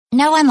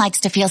No one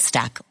likes to feel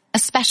stuck,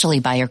 especially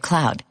by your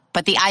cloud.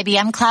 But the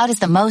IBM Cloud is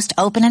the most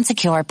open and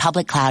secure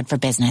public cloud for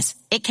business.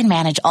 It can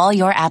manage all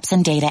your apps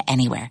and data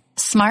anywhere.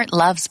 Smart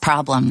loves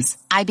problems.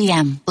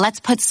 IBM, let's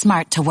put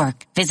smart to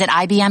work. Visit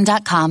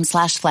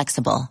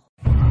IBM.com/flexible.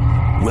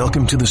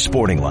 Welcome to the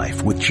Sporting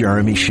Life with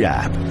Jeremy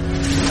Schaap.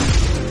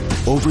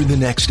 Over the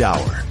next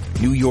hour,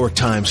 New York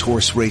Times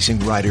horse racing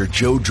writer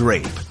Joe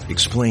Drape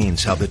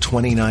explains how the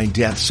 29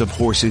 deaths of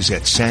horses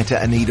at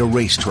Santa Anita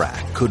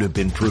Racetrack could have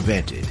been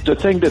prevented. The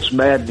thing that's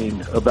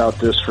maddening about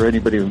this for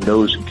anybody who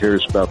knows and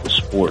cares about the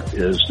sport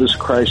is this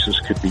crisis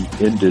could be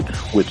ended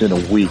within a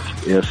week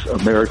if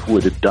America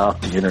would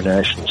adopt the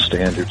international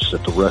standards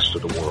that the rest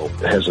of the world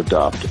has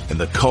adopted. And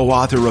the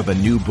co-author of a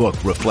new book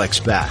reflects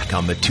back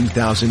on the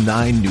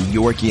 2009 New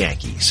York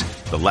Yankees,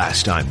 the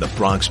last time the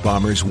Bronx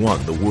Bombers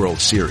won the World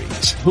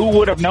Series. Who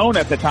would have known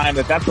at the time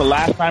that that's the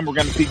last time we're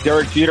going to see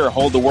Derek Jeter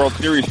hold the World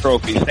Series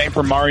trophy? Same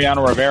for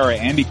Mariano Rivera,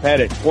 Andy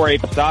Pettitte, Jorge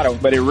Posada.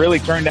 But it really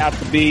turned out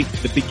to be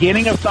the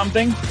beginning of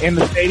something in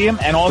the stadium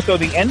and also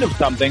the end of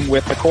something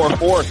with the Core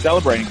Four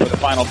celebrating for the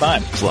final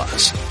time.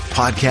 Plus,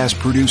 podcast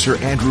producer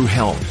Andrew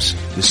Helms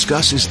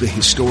discusses the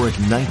historic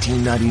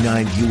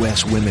 1999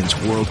 U.S. Women's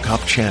World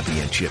Cup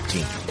championship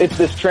team. It's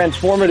this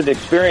transformative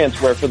experience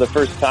where for the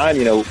first time,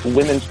 the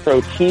women's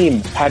pro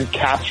team had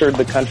captured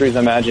the country's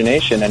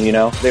imagination. And,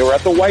 they were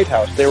at the White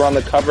House. They were on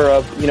the cover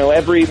of,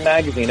 every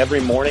magazine,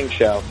 every morning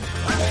show.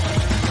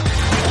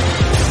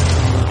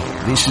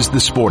 This is The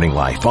Sporting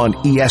Life on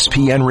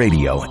ESPN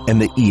Radio and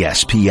the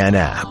ESPN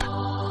app.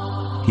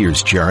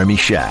 Here's Jeremy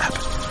Schaap.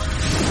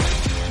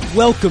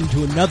 Welcome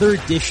to another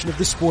edition of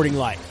The Sporting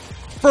Life.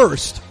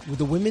 First, with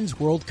the Women's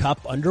World Cup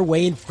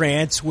underway in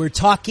France, we're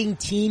talking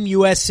Team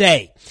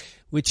USA,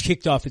 which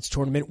kicked off its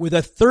tournament with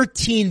a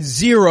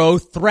 13-0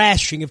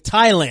 thrashing of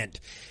Thailand.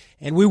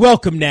 And we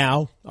welcome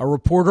now our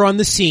reporter on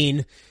the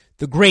scene,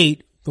 the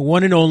great, the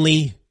one and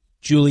only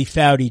Julie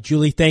Foudy.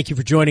 Julie, thank you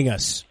for joining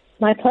us.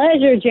 My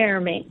pleasure,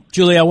 Jeremy.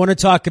 Julie, I want to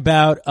talk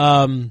about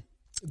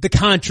the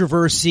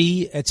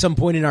controversy at some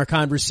point in our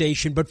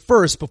conversation. But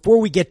first, before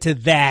we get to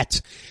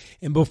that,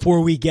 and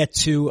before we get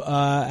to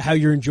how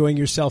you're enjoying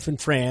yourself in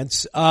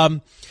France,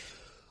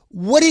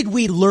 what did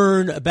we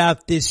learn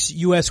about this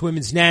U.S.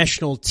 women's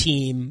national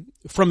team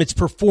from its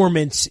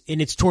performance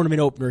in its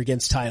tournament opener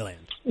against Thailand?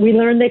 We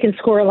learned they can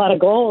score a lot of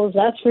goals,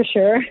 that's for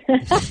sure.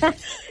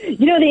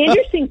 The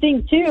interesting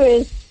thing, too,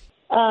 is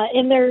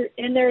in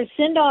their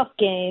send-off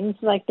games,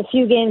 like the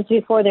few games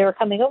before they were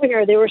coming over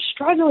here, they were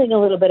struggling a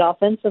little bit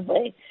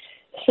offensively.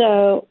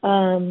 So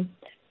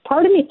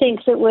part of me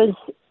thinks it was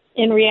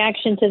in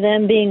reaction to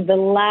them being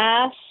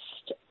the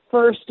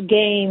first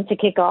game to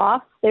kick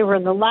off. They were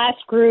in the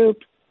last group,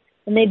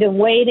 and they've been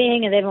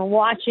waiting, and they've been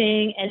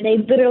watching, and they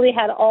literally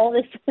had all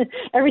this.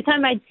 Every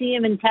time I'd see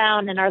them in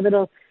town, in our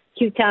little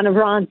cute town of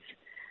Reims,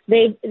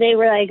 they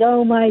were like,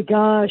 oh my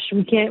gosh,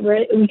 we can't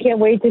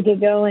wait to get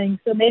going.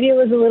 So maybe it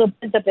was a little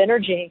pent up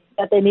energy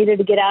that they needed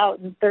to get out,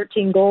 and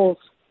 13 goals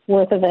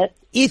worth of it.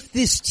 If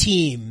this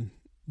team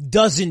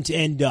doesn't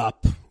end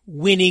up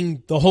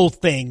winning the whole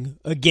thing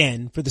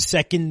again for the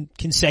second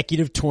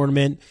consecutive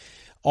tournament,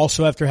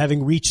 also after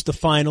having reached the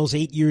finals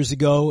 8 years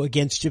ago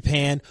against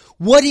Japan,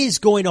 what is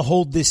going to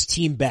hold this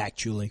team back,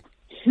 Julie?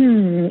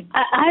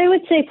 I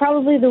would say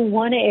probably the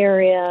one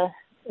area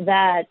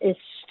that is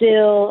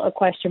still a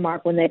question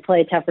mark when they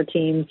play tougher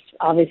teams.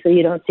 Obviously,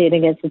 you don't see it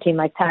against a team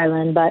like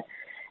Thailand, but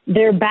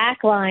their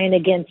back line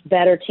against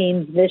better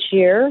teams this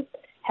year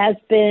has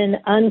been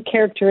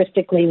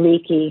uncharacteristically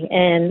leaky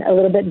and a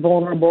little bit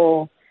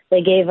vulnerable.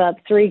 They gave up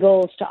 3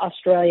 goals to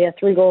Australia,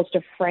 3 goals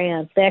to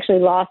France. They actually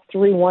lost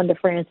 3-1 to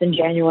France in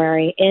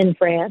January in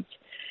France.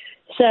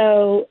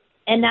 So,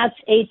 and that's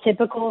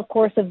atypical, of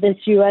course, of this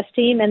U.S.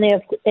 team. And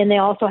they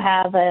also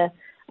have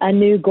a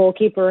new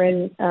goalkeeper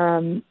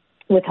in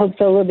with Hope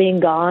Solo being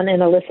gone,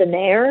 and Alyssa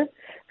Nair,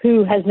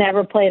 who has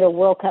never played a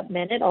World Cup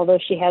minute, although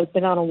she has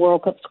been on a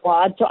World Cup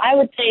squad. So I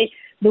would say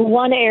the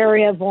one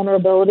area of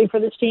vulnerability for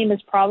this team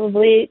is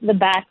probably the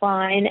back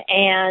line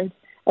and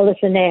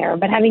Alyssa Nair.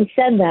 But having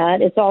said that,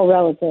 it's all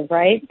relative,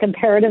 right?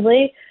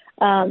 Comparatively,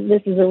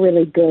 this is a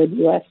really good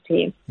U.S.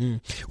 team.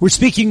 We're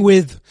speaking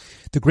with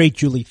the great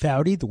Julie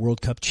Foudy, the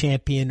World Cup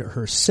champion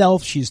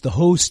herself. She's the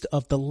host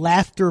of the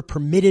Laughter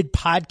Permitted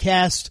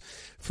podcast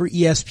for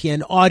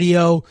ESPN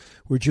Audio,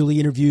 where Julie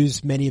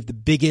interviews many of the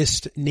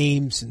biggest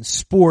names in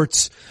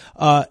sports.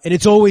 And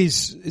it's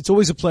always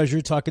a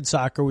pleasure talking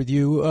soccer with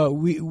you.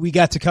 We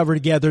got to cover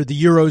together the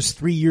Euros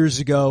 3 years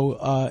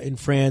ago, in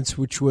France,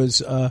 which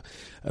was, a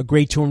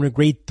great tournament, a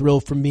great thrill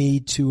for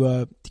me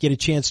to get a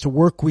chance to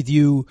work with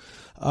you.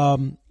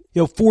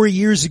 4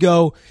 years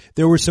ago,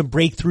 there were some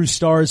breakthrough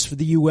stars for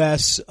the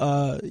U.S.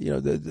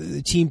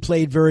 The team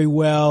played very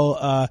well.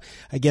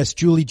 I guess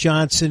Julie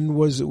Johnson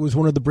was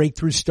one of the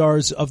breakthrough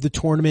stars of the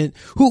tournament.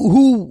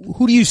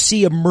 Who do you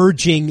see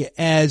emerging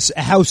as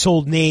a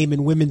household name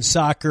in women's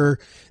soccer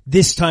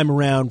this time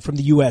around from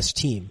the U.S.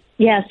 team?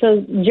 Yeah,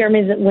 so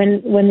Jeremy,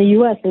 when the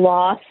U.S.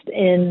 lost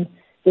in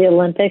the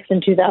Olympics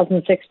in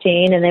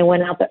 2016 and they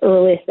went out the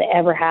earliest they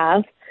ever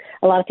have,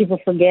 a lot of people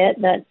forget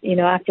that,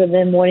 after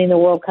them winning the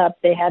World Cup,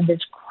 they had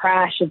this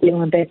crash at the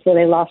Olympics where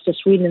they lost to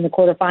Sweden in the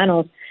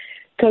quarterfinals.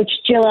 Coach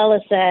Jill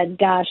Ellis said,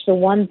 gosh, the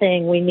one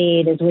thing we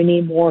need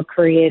more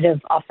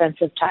creative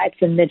offensive types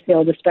in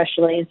midfield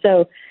especially. And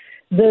so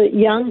the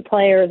young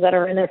players that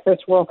are in their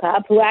first World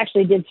Cup, who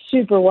actually did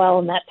super well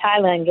in that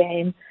Thailand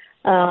game,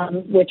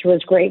 which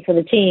was great for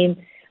the team,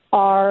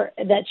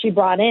 that she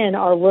brought in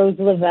are Rose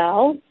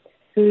Lavelle,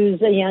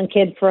 who's a young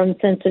kid from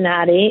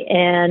Cincinnati,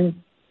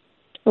 and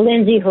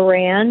Lindsay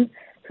Horan,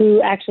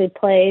 who actually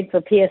played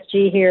for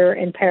PSG here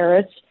in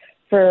Paris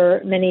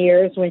for many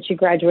years when she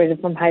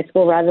graduated from high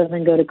school rather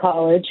than go to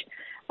college.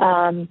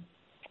 And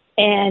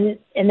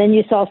then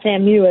you saw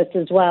Sam Mewis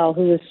as well,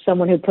 who is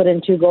someone who put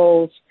in 2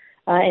 goals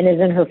and is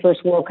in her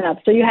first World Cup.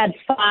 So you had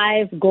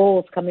 5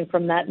 goals coming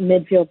from that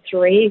midfield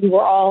 3 who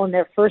were all in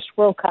their first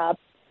World Cup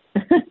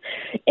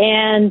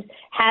and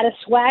had a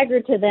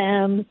swagger to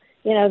them,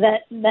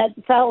 that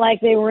felt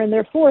like they were in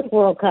their 4th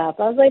World Cup.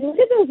 I was like, look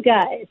at those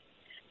guys.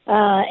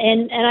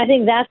 And I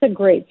think that's a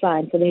great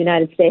sign for the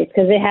United States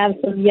because they have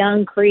some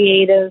young,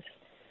 creative,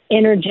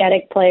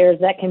 energetic players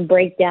that can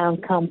break down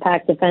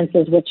compact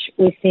defenses, which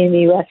we've seen the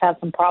U.S. have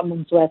some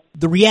problems with.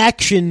 The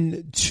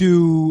reaction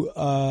to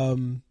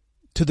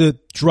the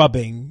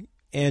drubbing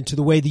and to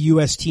the way the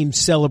U.S. team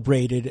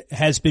celebrated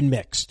has been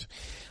mixed.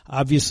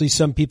 Obviously,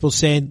 some people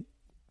saying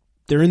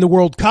they're in the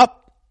World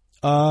Cup.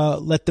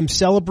 Let them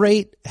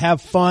celebrate,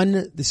 have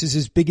fun. This is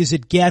as big as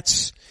it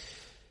gets.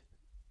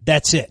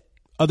 That's it.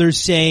 Others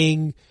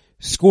saying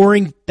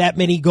scoring that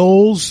many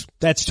goals,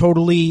 that's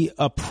totally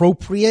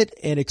appropriate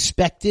and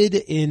expected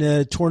in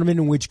a tournament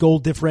in which goal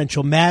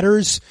differential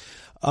matters.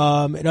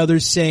 And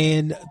others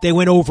saying they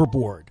went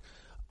overboard.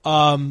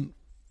 And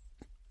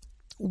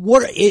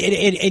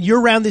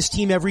you're around this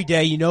team every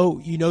day. You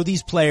know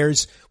these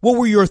players. What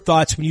were your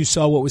thoughts when you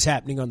saw what was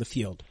happening on the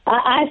field?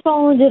 I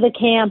fall into the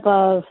camp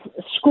of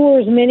score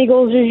as many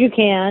goals as you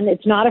can.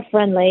 It's not a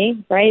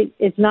friendly, right?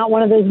 It's not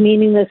one of those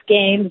meaningless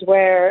games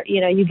where,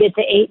 you get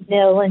to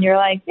 8-0 and you're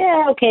like,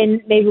 yeah,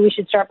 okay, maybe we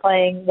should start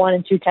playing 1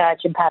 and 2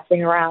 touch and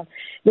passing around.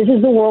 This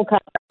is the World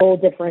Cup. Goal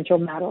differential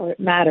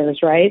matters,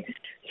 right?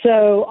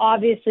 So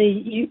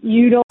obviously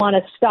you don't want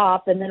to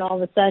stop and then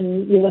all of a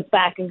sudden you look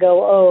back and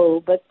go,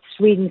 oh, but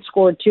Sweden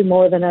scored 2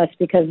 more than us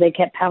because they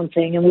kept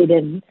pouncing and we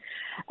didn't.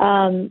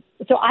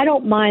 So I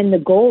don't mind the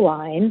goal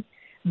line,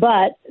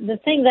 but the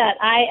thing that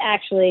I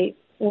actually,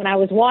 when I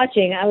was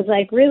watching, I was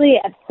like, really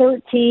at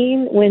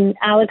 13, when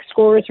Alex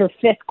scores her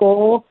 5th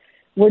goal,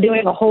 we're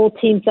doing a whole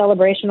team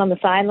celebration on the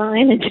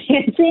sideline and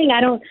dancing. I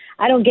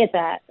don't get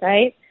that,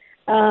 right?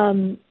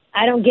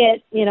 I don't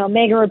get,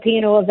 Megan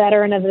Rapinoe, a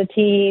veteran of the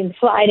team,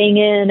 sliding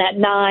in at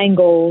 9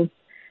 goals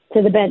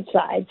to the bench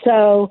side.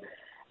 So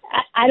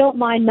I don't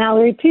mind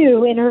Mallory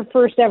Pugh in her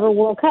first ever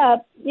World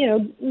Cup,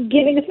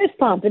 giving a fist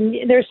pump.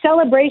 And there's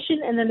celebration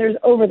and then there's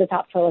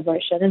over-the-top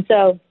celebration. And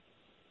so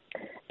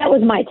that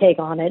was my take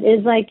on it,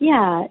 is like,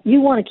 yeah,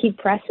 you want to keep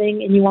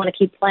pressing and you want to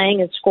keep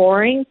playing and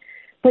scoring,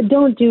 but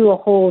don't do a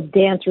whole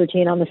dance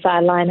routine on the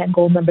sideline at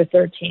goal number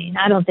 13.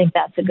 I don't think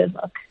that's a good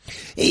look.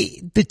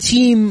 The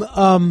team,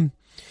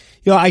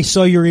 I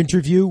saw your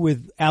interview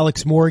with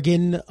Alex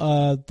Morgan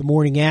the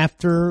morning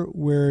after,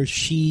 where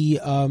she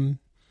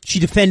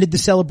defended the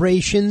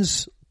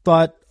celebrations,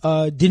 but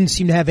didn't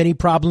seem to have any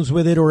problems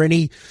with it or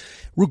any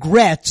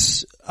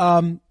regrets.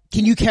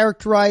 Can you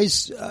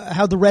characterize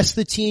how the rest of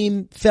the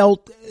team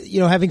felt,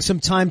 having some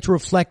time to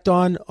reflect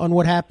on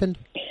what happened?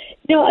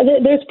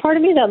 There's part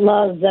of me that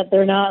loves that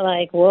they're not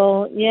like,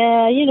 well,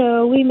 yeah,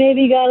 we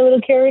maybe got a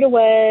little carried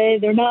away.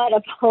 They're not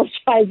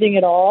apologizing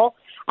at all.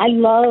 I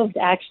loved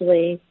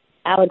actually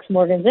Alex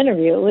Morgan's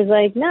interview. It was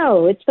like,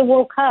 no, it's the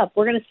World Cup.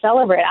 We're going to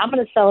celebrate. I'm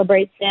going to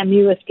celebrate Sam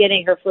Mewis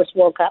getting her first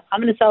World Cup.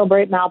 I'm going to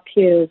celebrate Mal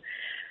Pugh.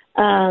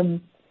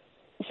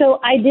 So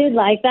I did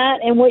like that.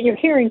 And what you're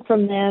hearing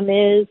from them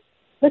is,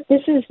 look,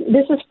 this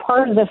is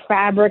part of the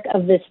fabric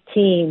of this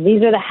team.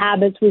 These are the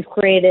habits we've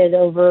created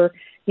over,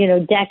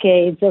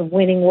 decades of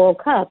winning World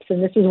Cups.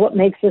 And this is what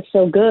makes us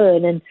so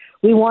good. And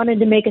we wanted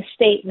to make a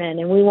statement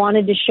and we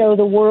wanted to show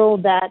the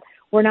world that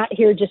we're not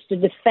here just to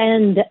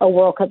defend a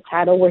World Cup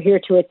title. We're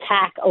here to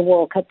attack a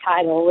World Cup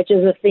title, which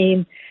is a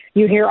theme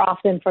you hear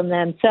often from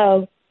them.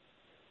 So,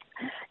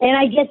 and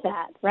I get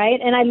that, right?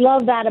 And I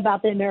love that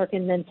about the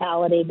American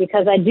mentality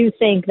because I do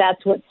think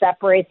that's what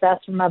separates us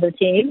from other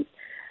teams.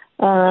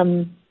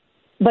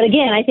 But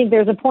again, I think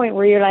there's a point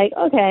where you're like,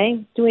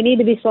 okay, do we need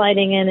to be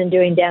sliding in and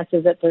doing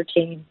dances at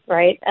 13,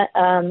 right?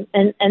 And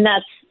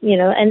that's,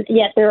 and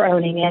yet they're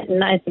owning it,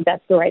 and I think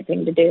that's the right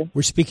thing to do.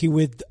 We're speaking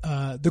with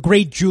the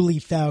great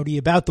Julie Foudy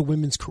about the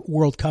Women's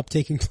World Cup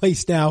taking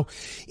place now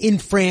in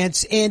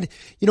France. And,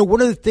 one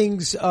of the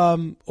things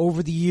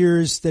over the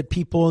years that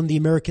people in the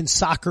American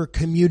soccer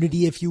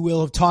community, if you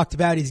will, have talked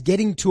about is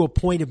getting to a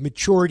point of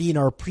maturity in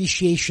our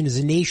appreciation as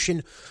a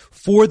nation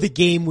for the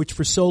game, which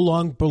for so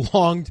long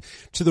belonged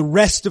to the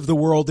rest of the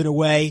world in a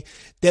way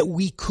that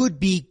we could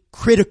be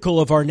critical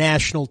of our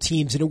national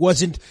teams. And it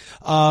wasn't,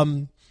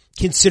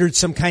 considered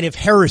some kind of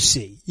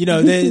heresy.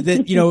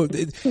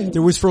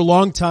 There was for a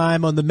long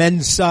time on the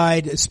men's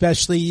side,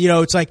 especially,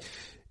 it's like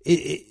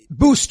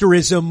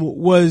boosterism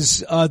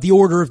was the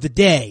order of the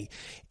day.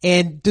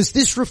 And does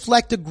this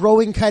reflect a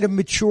growing kind of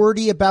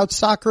maturity about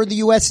soccer in the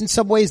U.S. in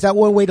some ways? Is that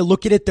one way to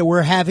look at it, that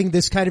we're having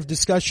this kind of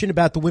discussion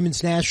about the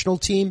women's national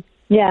team?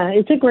 Yeah,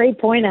 it's a great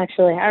point,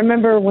 actually. I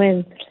remember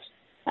when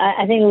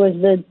I think it was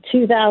the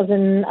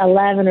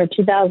 2011 or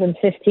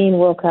 2015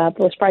 World Cup.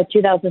 It was probably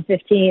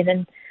 2015.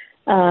 And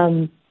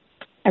I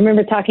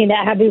remember talking to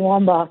Abby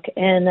Wambach,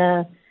 and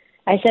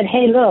I said,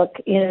 hey, look,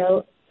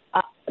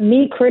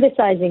 me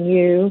criticizing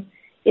you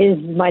is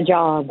my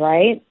job,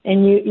 right?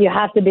 And you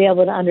have to be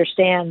able to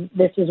understand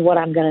this is what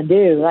I'm going to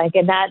do.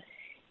 And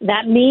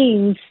that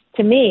means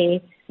to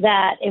me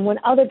that, and when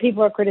other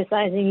people are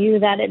criticizing you,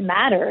 that it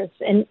matters.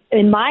 And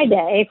in my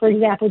day, for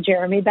example,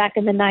 Jeremy, back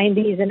in the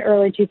 90s and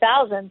early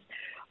 2000s,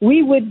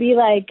 we would be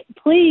like,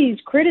 please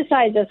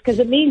criticize us because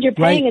it means you're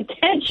paying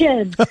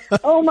attention.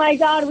 Oh my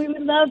God, we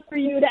would love for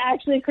you to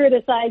actually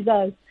criticize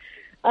us.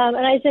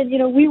 And I said,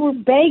 we were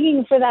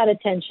begging for that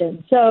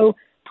attention. So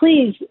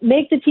please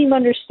make the team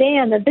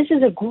understand that this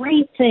is a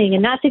great thing,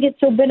 and not to get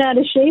so bent out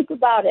of shape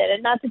about it,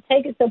 and not to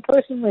take it so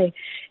personally.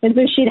 And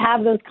so she'd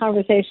have those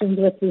conversations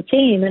with the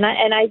team. And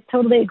I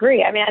totally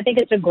agree. I mean, I think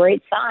it's a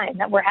great sign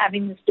that we're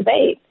having this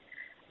debate.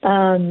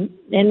 And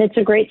it's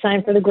a great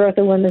sign for the growth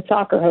of women's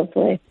soccer,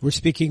 hopefully. We're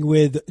speaking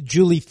with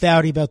Julie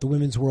Foudy about the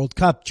Women's World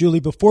Cup.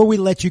 Julie, before we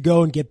let you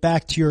go and get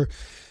back to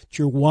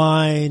your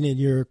wine and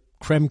your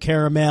creme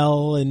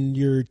caramel and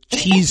your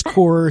cheese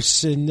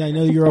course, and I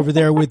know you're over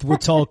there with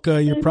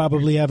Witulka. You're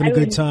probably having a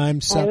good time.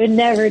 So I would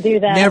never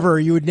do that. Never.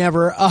 You would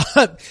never.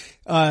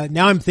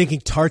 Now I'm thinking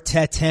tarte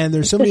tatin.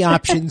 There's so many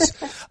options.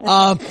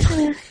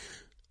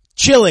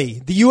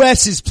 Chile. The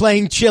U.S. is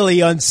playing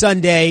Chile on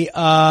Sunday,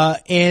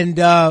 and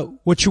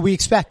what should we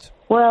expect?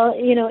 Well,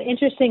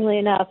 interestingly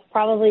enough,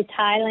 probably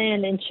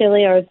Thailand and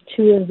Chile are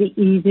two of the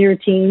easier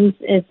teams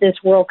at this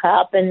World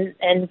Cup,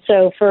 and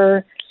so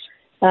for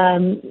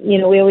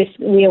we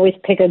always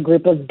pick a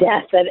group of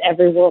death at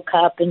every World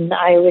Cup, and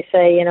I always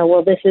say,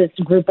 this is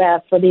Group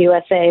F for the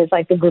USA is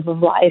like the group of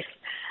life,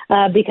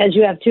 because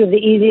you have two of the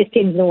easiest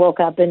teams in the World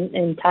Cup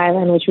in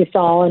Thailand, which we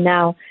saw, and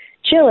now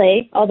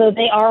Chile, although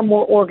they are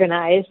more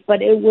organized,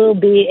 but it will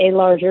be a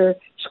larger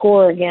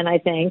score again, I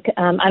think.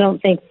 I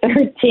don't think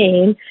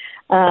 13,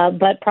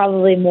 but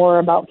probably more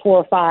about 4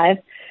 or 5.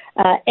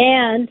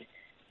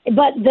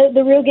 But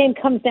the real game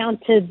comes down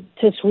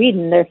to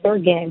Sweden, their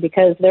third game,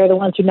 because they're the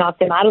ones who knocked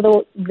them out of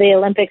the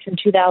Olympics in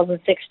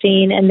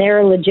 2016, and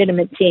they're a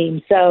legitimate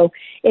team. So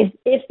if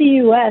the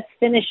U.S.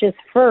 finishes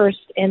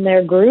first in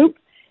their group,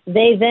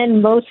 they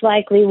then most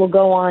likely will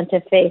go on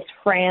to face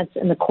France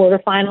in the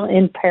quarterfinal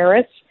in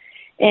Paris.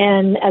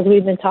 And as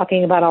we've been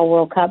talking about all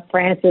World Cup,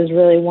 France is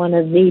really one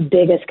of the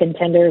biggest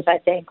contenders, I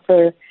think,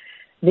 for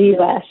the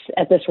U.S.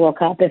 at this World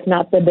Cup, if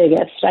not the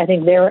biggest. I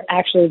think they're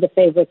actually the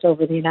favorites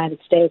over the United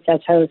States as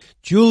hosts.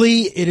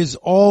 Julie, it is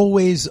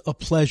always a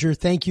pleasure.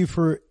 Thank you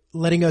for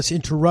letting us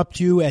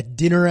interrupt you at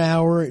dinner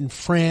hour in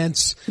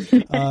France.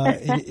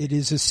 It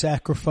is a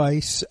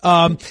sacrifice.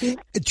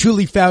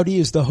 Julie Foudy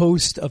is the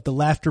host of the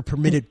Laughter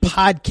Permitted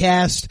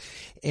podcast,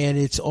 and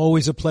it's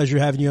always a pleasure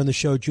having you on the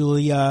show,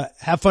 Julie.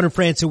 Have fun in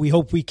France, and we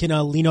hope we can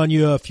lean on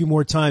you a few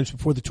more times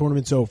before the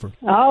tournament's over.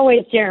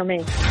 Always,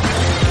 Jeremy.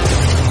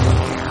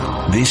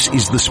 This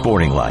is The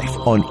Sporting Life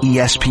on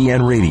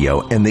ESPN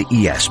Radio and the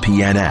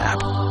ESPN app.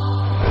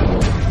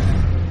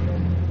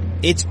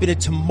 It's been a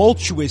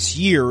tumultuous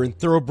year in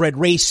thoroughbred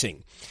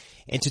racing.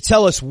 And to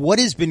tell us what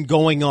has been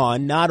going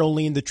on, not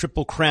only in the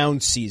Triple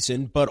Crown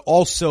season, but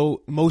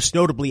also most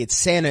notably at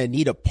Santa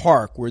Anita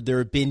Park, where there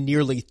have been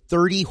nearly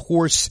 30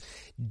 horse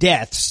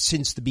deaths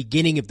since the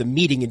beginning of the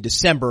meeting in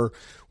December,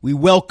 we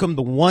welcome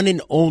the one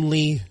and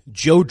only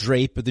Joe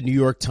Drape of the New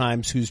York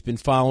Times, who's been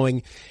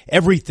following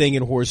everything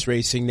in horse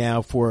racing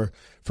now for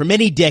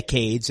many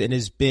decades, and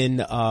has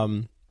been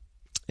on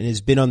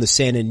the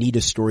Santa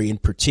Anita story in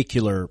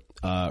particular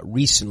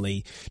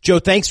recently. Joe,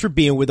 thanks for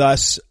being with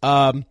us.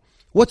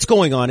 What's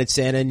going on at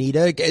Santa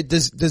Anita?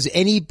 Does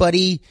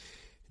anybody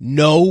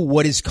know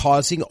what is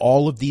causing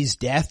all of these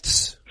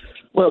deaths?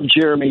 Well,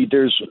 Jeremy,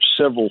 there's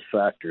several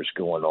factors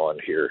going on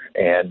here.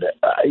 And,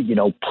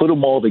 put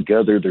them all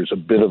together, there's a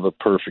bit of a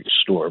perfect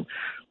storm.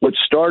 What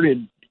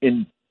started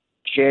in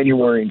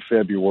January and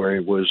February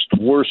was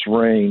the worst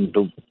rain,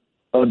 the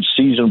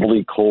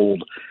unseasonably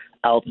cold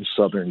out in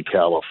Southern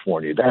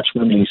California. That's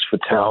when these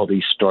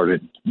fatalities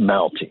started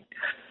mounting.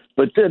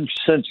 But then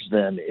since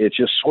then, it's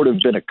just sort of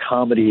been a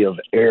comedy of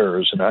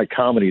errors, and our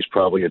comedy is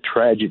probably a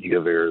tragedy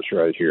of errors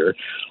right here.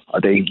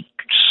 They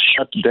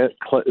shut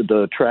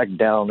the track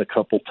down a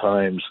couple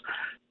times,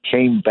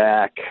 came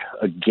back,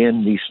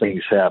 again, these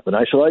things happen.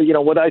 I said,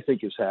 what I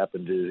think has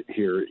happened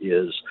here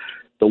is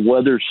the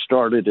weather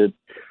started it,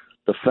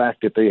 the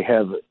fact that they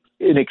have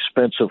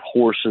inexpensive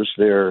horses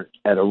there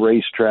at a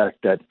racetrack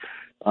that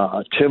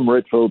Tim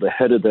Ritvo, the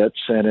head of that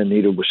Santa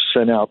Anita, was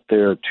sent out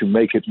there to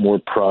make it more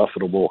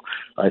profitable.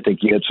 I think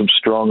he had some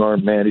strong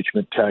arm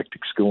management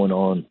tactics going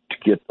on to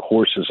get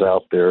horses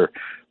out there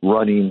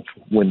running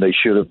when they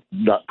should have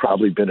not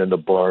probably been in the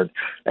barn.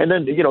 And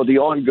then, the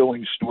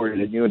ongoing story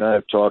that you and I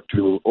have talked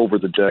to over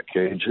the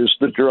decades is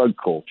the drug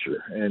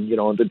culture. And,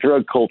 the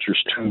drug culture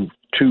is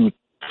two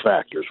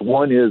factors.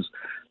 One is,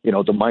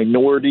 the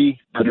minority,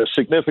 but a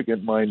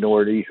significant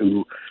minority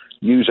who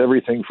use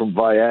everything from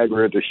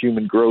Viagra to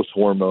human growth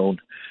hormone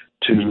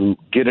to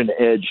get an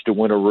edge to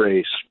win a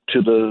race,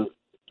 to the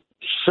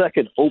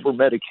second,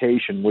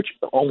 over-medication, which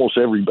almost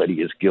everybody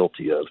is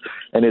guilty of.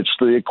 And it's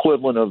the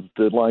equivalent of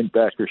the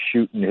linebacker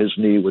shooting his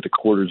knee with a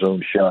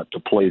cortisone shot to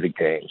play the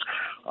game.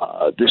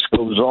 This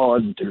goes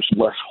on. There's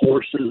less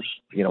horses.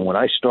 When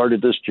I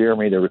started this,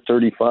 Jeremy, there were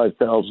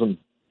 35,000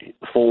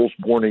 foals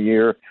born a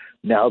year.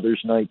 Now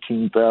there's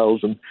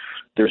 19,000.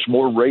 There's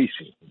more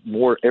racing,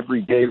 more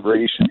everyday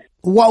racing.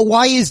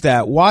 Why is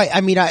that? Why?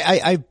 I mean,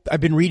 I've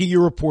been reading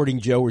your reporting,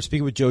 Joe. We're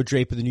speaking with Joe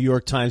Drape of the New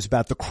York Times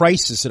about the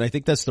crisis, and I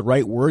think that's the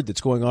right word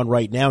that's going on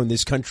right now in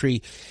this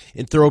country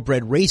in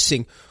thoroughbred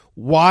racing.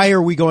 Why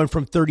are we going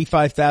from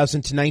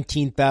 35,000 to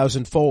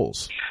 19,000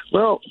 foals?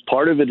 Well,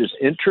 part of it is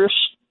interest.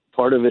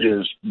 Part of it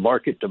is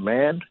market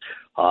demand.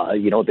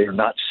 They're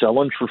not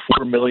selling for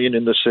 $4 million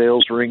in the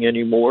sales ring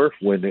anymore,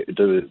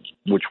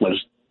 which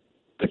was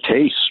the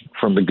case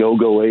from the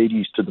go-go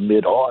 80s to the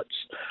mid-aughts.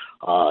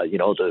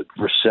 The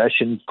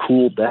recession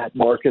cooled that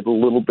market a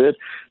little bit.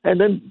 And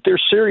then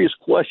there's serious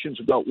questions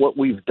about what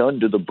we've done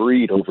to the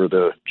breed over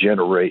the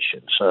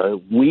generations.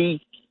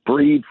 We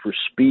breed for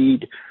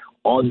speed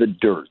on the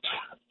dirt,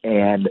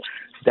 and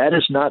that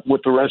is not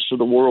what the rest of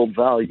the world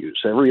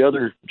values. Every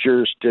other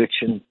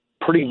jurisdiction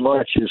pretty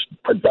much is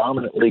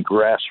predominantly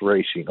grass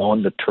racing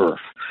on the turf.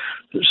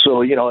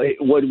 So,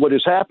 what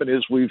has happened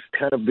is we've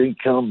kind of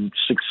become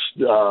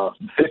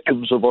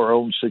victims of our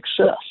own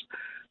success.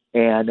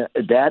 And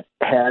that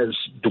has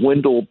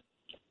dwindled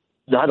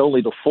not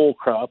only the full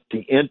crop,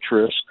 the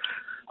interest,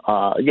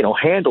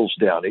 handles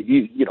down.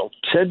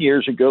 10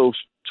 years ago,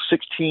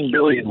 16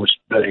 billion was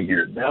spent a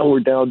year. Now we're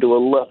down to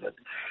 11.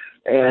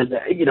 And,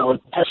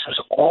 this has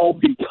all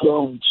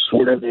become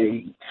sort of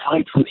a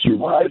fight for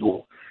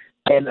survival.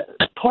 And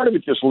part of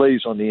it just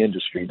lays on the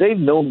industry. They've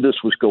known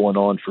this was going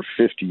on for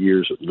 50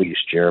 years at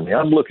least, Jeremy.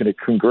 I'm looking at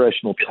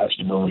congressional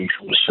testimony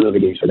from the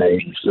 70s and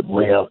 80s that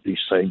lay out these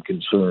same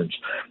concerns.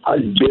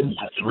 I've been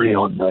to 3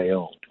 on my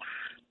own.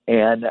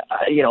 And,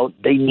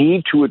 they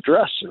need to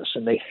address this,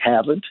 and they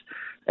haven't.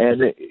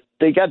 And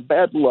they got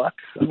bad luck.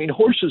 I mean,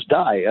 horses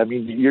die. I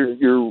mean,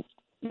 your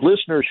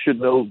listeners should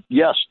know,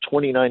 yes,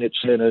 29 at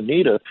Santa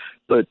Anita,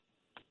 but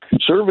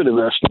conservative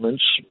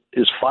estimates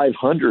is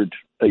 500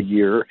 a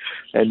year.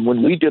 And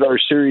when we did our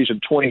series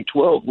in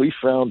 2012, we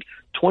found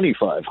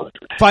 2,500.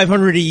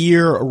 500 a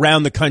year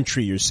around the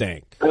country, you're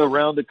saying?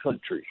 Around the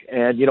country.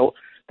 And,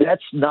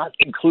 that's not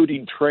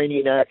including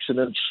training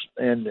accidents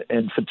and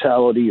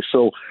fatalities.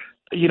 So,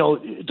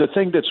 the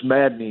thing that's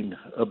maddening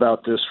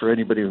about this for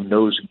anybody who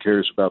knows and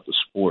cares about the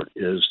sport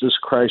is this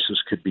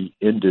crisis could be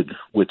ended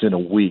within a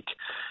week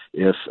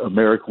if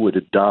America would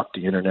adopt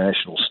the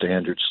international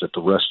standards that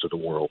the rest of the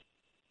world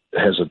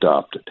has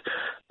adopted.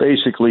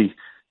 Basically,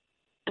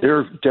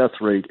 their death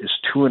rate is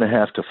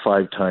 2.5 to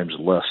 5 times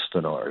less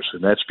than ours,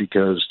 and that's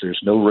because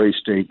there's no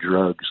race day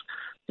drugs.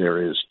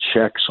 There is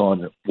checks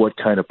on what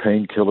kind of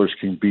painkillers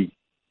can be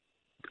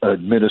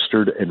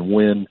administered and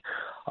when.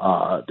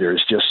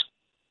 There's just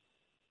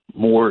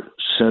more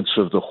sense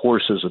of the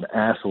horse as an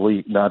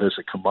athlete, not as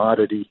a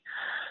commodity.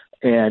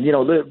 And,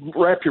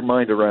 wrap your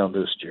mind around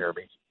this,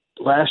 Jeremy.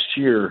 Last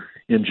year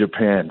in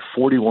Japan,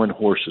 41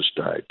 horses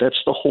died.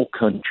 That's the whole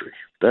country.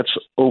 That's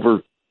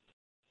over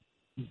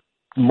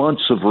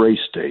months of race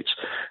dates.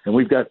 And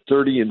we've got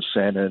 30 in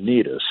Santa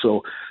Anita.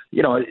 So,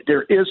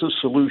 there is a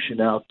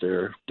solution out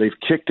there. They've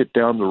kicked it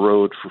down the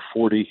road for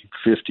 40,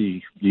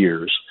 50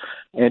 years.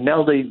 And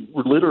now they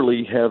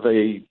literally have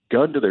a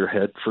gun to their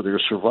head for their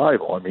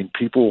survival. I mean,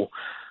 people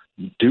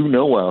do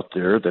know out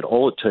there that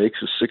all it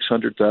takes is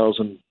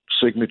 600,000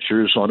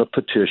 signatures on a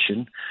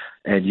petition,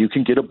 and you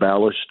can get a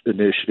ballot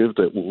initiative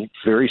that will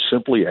very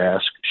simply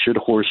ask, should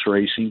horse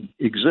racing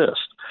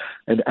exist?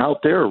 And out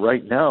there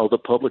right now, the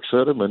public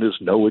sentiment is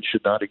no, it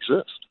should not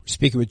exist.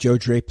 Speaking with Joe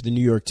Drape of the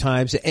New York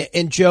Times.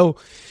 And Joe,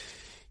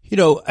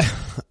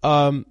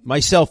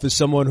 myself as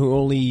someone who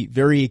only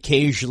very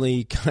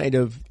occasionally kind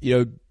of,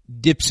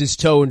 dips his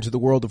toe into the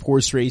world of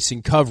horse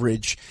racing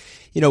coverage,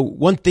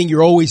 one thing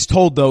you're always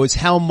told, though, is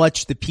how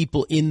much the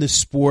people in the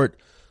sport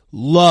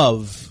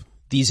love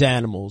these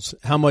animals,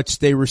 how much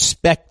they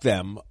respect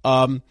them.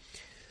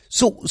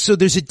 So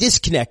there's a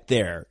disconnect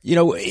there,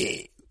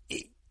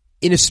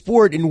 in a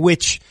sport in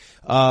which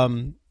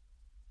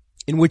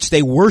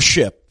they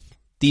worship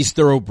these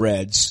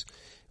thoroughbreds,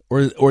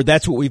 or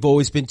that's what we've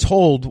always been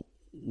told.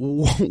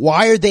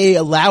 Why are they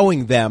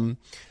allowing them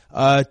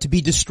to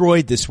be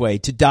destroyed this way,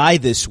 to die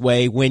this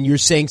way, when you're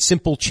saying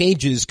simple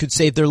changes could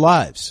save their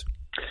lives?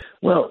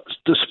 Well,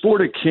 the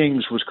Sport of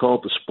Kings was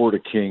called the Sport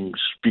of Kings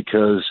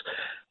because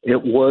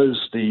It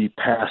was the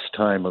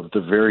pastime of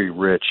the very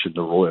rich and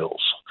the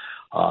royals.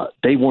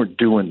 They weren't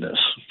doing this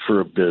for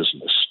a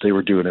business. They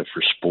were doing it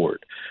for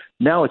sport.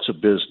 Now it's a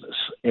business.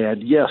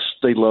 And yes,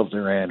 they love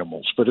their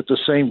animals, but at the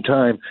same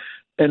time,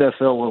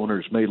 NFL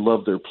owners may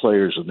love their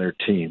players and their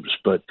teams,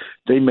 but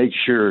they make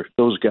sure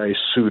those guys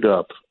suit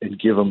up and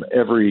give them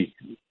every,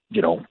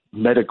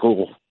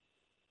 medical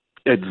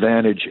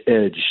advantage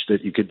edge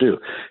that you could do.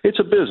 It's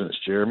a business,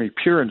 Jeremy,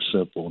 pure and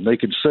simple. And they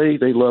can say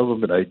they love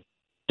them, and I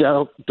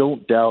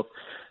don't doubt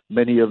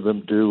many of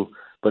them do,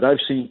 but I've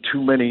seen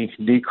too many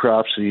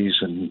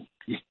necropsies and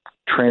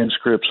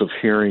transcripts of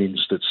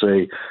hearings that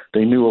say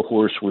they knew a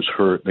horse was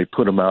hurt and they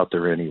put him out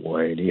there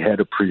anyway, and he had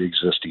a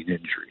pre-existing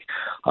injury.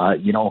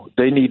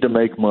 They need to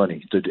make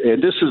money.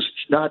 And this is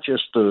not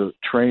just the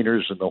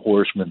trainers and the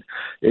horsemen.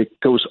 It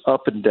goes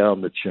up and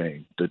down the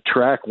chain. The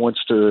track wants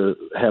to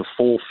have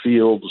full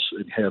fields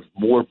and have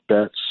more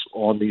bets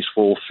on these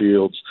full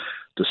fields.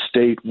 The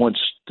state wants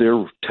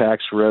their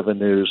tax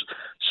revenues,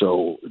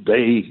 so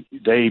they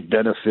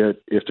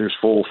benefit if there's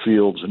full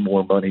fields and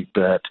more money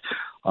bet.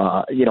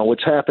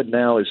 What's happened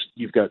now is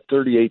you've got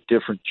 38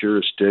 different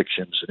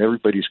jurisdictions, and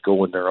everybody's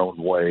going their own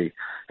way.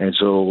 And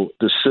so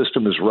the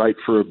system is ripe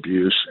for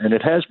abuse, and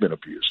it has been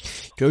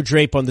abused. Joe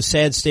Drape on the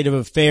sad state of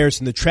affairs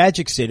and the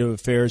tragic state of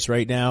affairs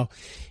right now.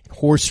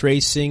 Horse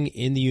racing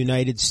in the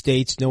United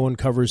States. No one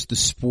covers the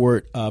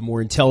sport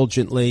more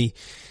intelligently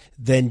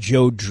than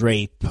Joe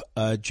Drape.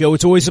 Joe,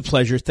 it's always a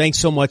pleasure. Thanks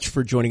so much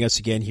for joining us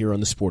again here on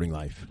The Sporting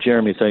Life.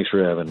 Jeremy, thanks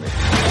for having me.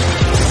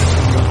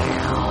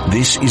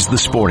 This is The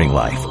Sporting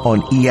Life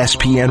on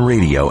ESPN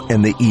Radio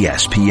and the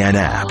ESPN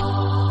app.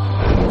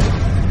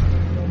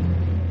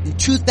 In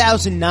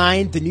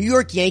 2009, the New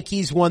York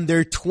Yankees won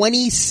their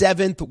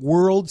 27th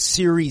World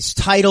Series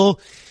title.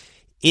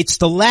 It's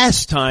the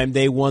last time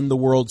they won the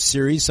World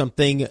Series,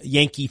 something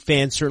Yankee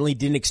fans certainly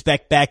didn't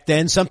expect back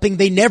then, something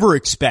they never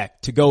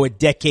expect, to go a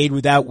decade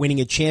without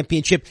winning a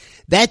championship.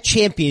 That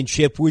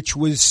championship, which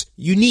was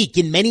unique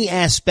in many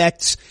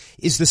aspects,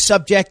 is the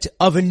subject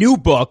of a new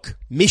book,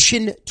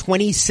 Mission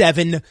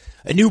 27,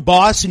 a new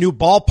boss, a new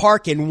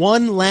ballpark, and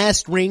one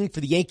last ring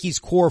for the Yankees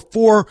core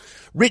four,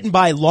 written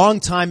by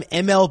longtime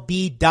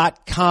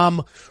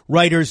MLB.com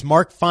writers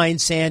Mark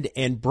Feinsand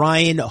and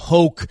Bryan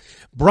Hoch.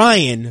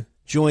 Bryan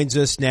joins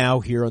us now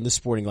here on The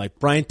Sporting Life.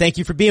 Bryan, thank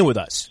you for being with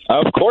us.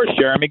 Of course,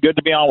 Jeremy. Good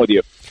to be on with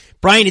you.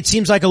 Bryan, it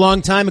seems like a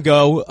long time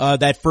ago,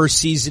 that first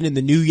season in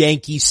the new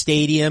Yankee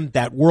Stadium,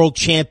 that World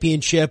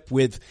Championship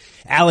with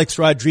Alex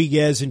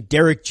Rodriguez and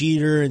Derek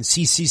Jeter and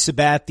CC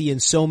Sabathia and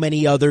so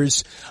many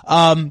others.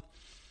 Why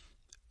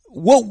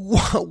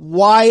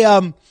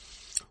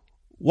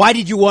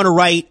did you want to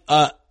write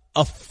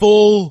a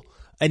full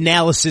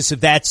analysis of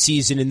that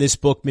season in this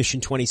book,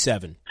 Mission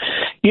 27?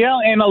 Yeah,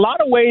 in a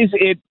lot of ways,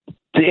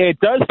 it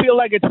does feel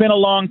like it's been a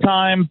long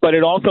time, but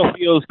it also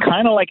feels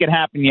kind of like it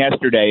happened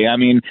yesterday. I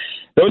mean,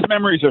 those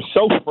memories are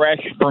so fresh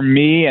for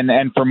me and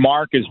for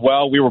Mark as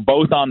well. We were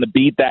both on the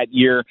beat that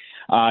year.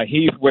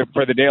 He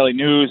for the Daily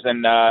News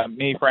and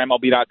me for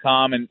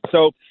MLB.com. And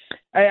so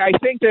I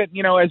think that,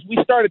 as we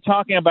started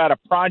talking about a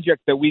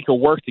project that we could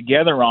work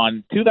together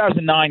on,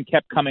 2009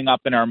 kept coming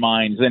up in our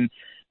minds. And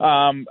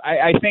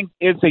I think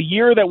it's a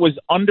year that was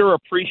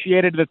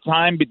underappreciated at the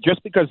time, but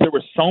just because there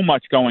was so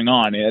much going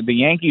on. The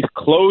Yankees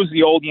closed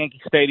the old Yankee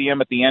Stadium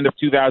at the end of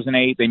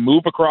 2008. They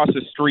move across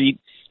the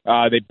street.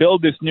 They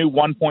build this new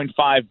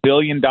 $1.5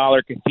 billion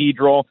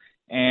cathedral,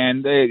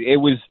 and there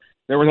was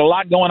a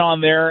lot going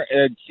on there.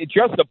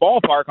 Just the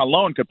ballpark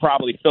alone could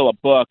probably fill a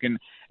book,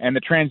 and the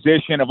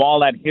transition of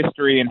all that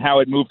history and how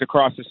it moved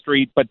across the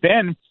street. But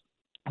then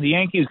the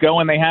Yankees go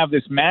and they have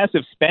this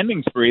massive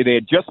spending spree. They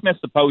had just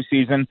missed the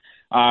postseason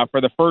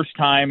for the first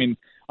time in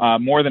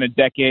more than a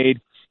decade.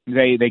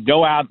 They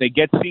go out, they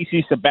get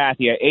CC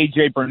Sabathia,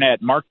 A.J.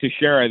 Burnett, Mark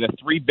Teixeira, the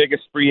three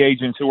biggest free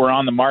agents who were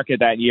on the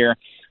market that year.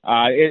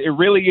 It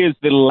really is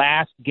the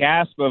last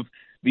gasp of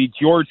the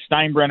George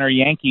Steinbrenner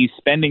Yankees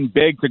spending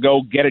big to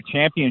go get a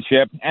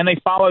championship, and they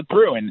followed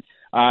through. And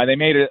they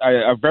made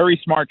a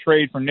very smart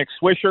trade for Nick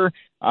Swisher.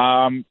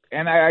 And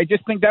I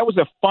just think that was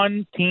a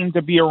fun team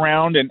to be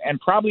around and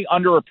probably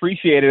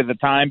underappreciated at the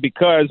time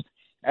because,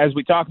 as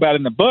we talk about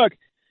in the book,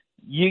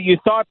 you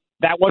thought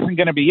that wasn't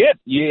going to be it.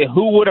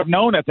 Who would have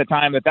known at the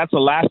time that that's the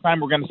last time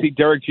we're going to see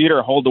Derek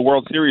Jeter hold the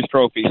World Series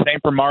trophy? Same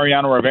for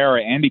Mariano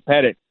Rivera, Andy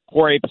Pettitte,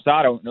 Jorge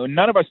Posada.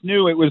 None of us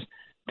knew it was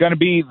going to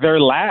be their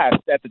last.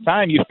 At the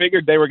time, you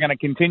figured they were going to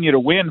continue to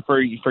win for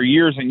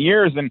years and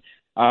years, and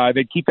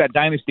they'd keep that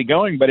dynasty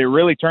going. But it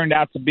really turned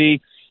out to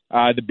be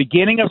the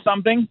beginning of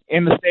something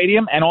in the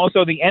stadium and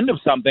also the end of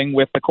something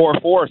with the core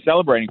four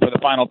celebrating for the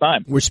final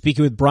time. We're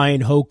speaking with Bryan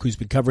Hoch, who's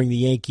been covering the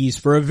Yankees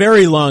for a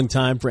very long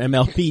time for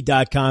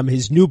MLB.com.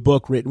 His new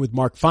book, written with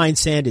Mark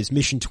Feinsand, is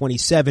Mission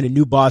 27, a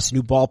new boss, a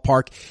new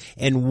ballpark,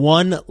 and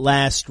one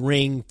last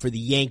ring for the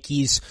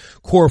Yankees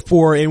core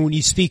four. And when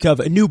you speak of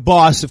a new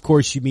boss, of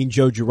course, you mean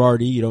Joe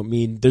Girardi. You don't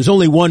mean there's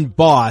only one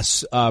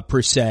boss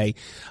per se.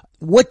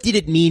 What did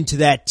it mean to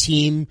that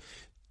team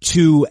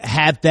to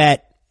have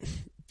that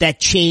that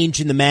change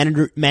in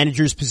the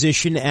manager's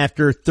position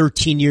after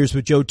 13 years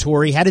with Joe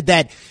Torre? How did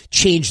that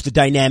change the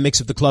dynamics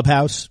of the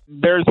clubhouse?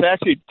 There's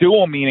actually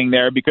dual meaning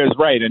there because,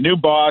 right, a new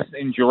boss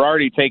in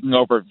Girardi taking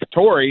over for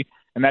Torre,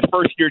 and that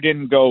first year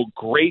didn't go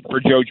great for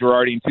Joe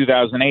Girardi in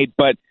 2008,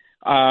 but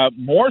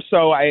more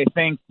so, I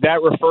think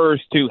that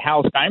refers to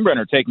Hal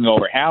Steinbrenner taking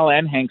over. Hal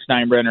and Hank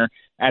Steinbrenner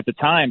at the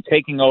time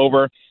taking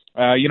over.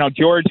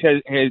 George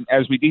has,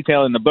 as we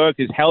detail in the book,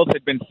 his health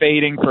had been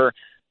fading for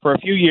a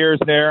few years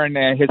there, and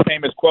his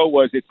famous quote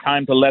was, "It's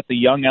time to let the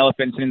young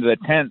elephants into the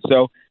tent."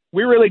 So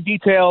we really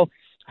detail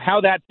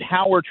how that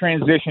power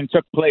transition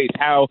took place,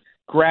 how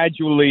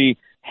gradually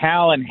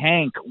Hal and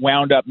Hank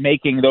wound up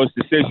making those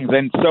decisions.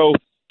 And so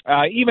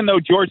even though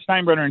George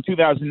Steinbrenner in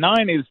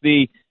 2009 is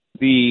the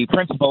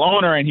principal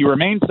owner, and he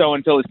remained so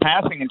until his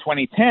passing in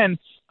 2010,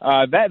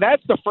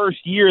 that's the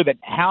first year that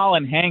Hal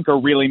and Hank are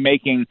really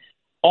making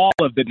all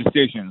of the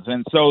decisions.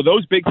 And so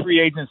those big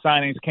free agent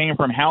signings came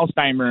from Hal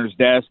Steinbrenner's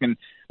desk and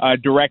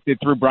directed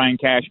through Brian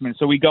Cashman.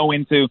 So we go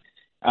into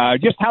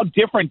just how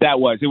different that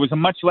was. It was a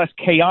much less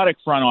chaotic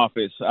front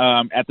office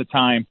at the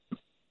time.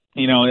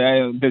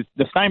 The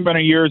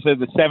Steinbrenner years of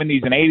the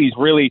 70s and 80s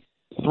really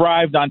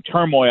thrived on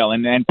turmoil,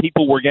 and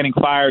people were getting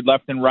fired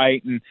left and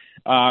right, and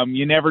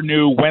you never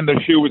knew when the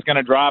shoe was going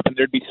to drop, and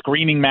there'd be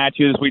screaming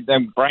matches.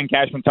 Brian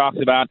Cashman talks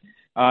about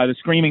the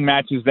screaming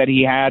matches that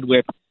he had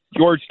with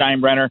George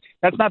Steinbrenner.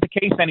 That's not the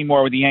case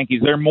anymore with the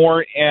Yankees. They're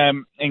more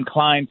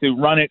inclined to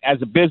run it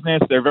as a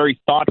business. They're very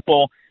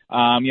thoughtful.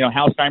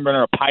 Hal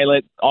Steinbrenner, a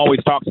pilot,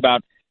 always talks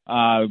about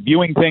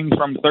viewing things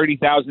from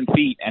 30,000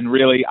 feet and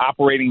really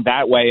operating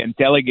that way and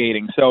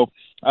delegating. So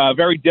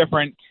very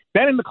different.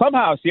 Then in the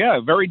clubhouse,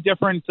 very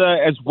different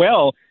as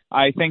well.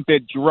 I think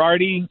that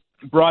Girardi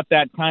brought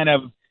that kind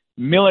of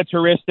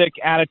militaristic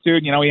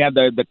attitude. He had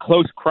the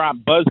close crop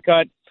buzz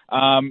cut,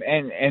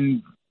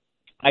 and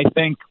I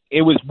think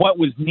it was what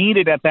was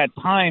needed at that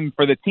time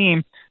for the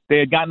team. They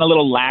had gotten a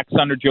little lax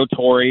under Joe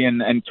Torre,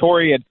 and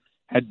Torre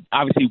had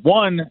obviously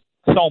won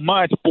so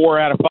much, 4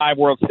 out of 5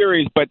 World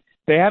Series, but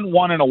they hadn't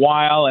won in a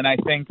while, and I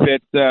think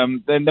that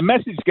the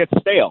message gets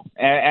stale.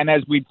 And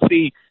as we'd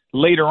see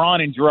later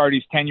on in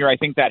Girardi's tenure, I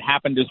think that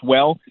happened as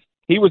well.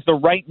 He was the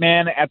right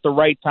man at the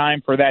right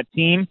time for that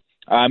team.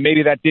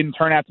 Maybe that didn't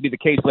turn out to be the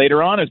case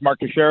later on, as Mark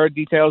Teixeira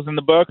details in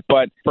the book,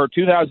 but for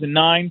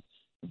 2009,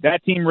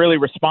 that team really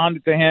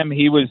responded to him.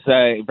 He was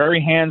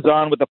very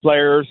hands-on with the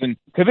players, and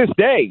to this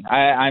day,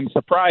 I'm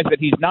surprised that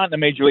he's not in the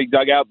Major League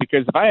dugout,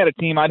 because if I had a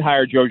team, I'd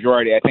hire Joe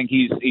Girardi. I think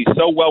he's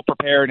so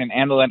well-prepared and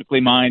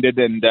analytically minded,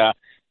 and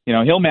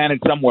he'll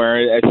manage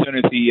somewhere as soon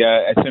as he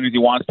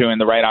wants to,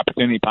 and the right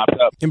opportunity pops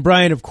up. And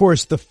Brian, of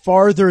course, the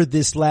farther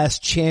this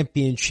last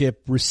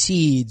championship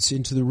recedes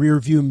into the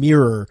rearview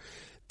mirror,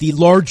 the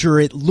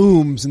larger it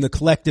looms in the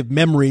collective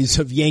memories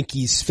of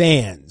Yankees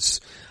fans.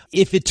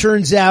 If it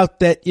turns out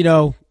that,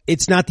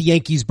 it's not the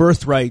Yankees'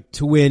 birthright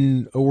to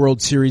win a World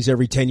Series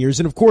every 10 years,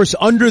 and of course,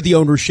 under the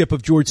ownership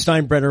of George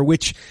Steinbrenner,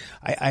 which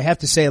I have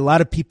to say a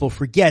lot of people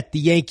forget, the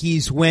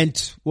Yankees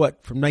went,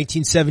 from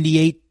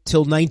 1978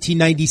 till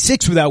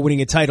 1996 without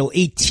winning a title,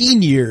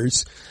 18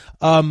 years.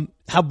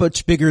 How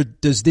much bigger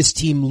does this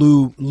team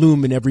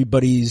loom in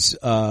everybody's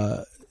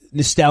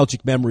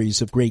nostalgic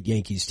memories of great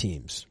Yankees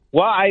teams?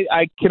 Well,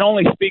 I can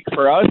only speak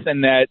for us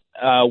in that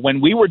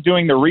when we were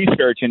doing the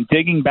research and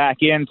digging back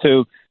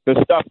into the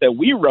stuff that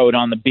we wrote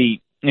on the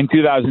beat in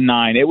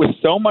 2009, it was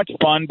so much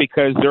fun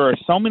because there are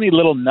so many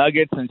little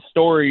nuggets and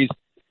stories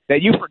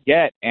that you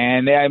forget.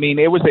 And,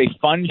 it was a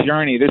fun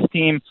journey. This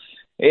team,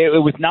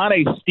 it was not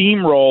a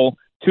steamroll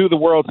to the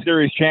World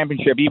Series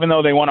championship, even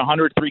though they won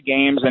 103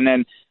 games. And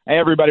then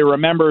everybody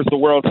remembers the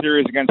World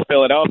Series against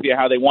Philadelphia,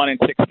 how they won in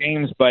 6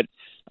 games. But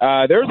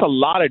there's a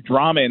lot of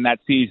drama in that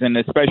season,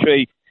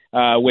 especially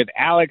with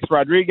Alex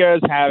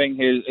Rodriguez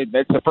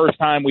that's the first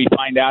time we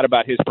find out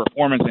about his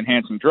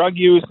performance-enhancing drug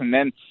use, and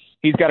then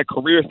he's got a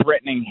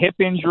career-threatening hip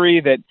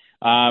injury that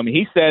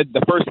he said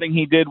the first thing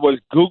he did was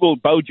Google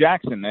Bo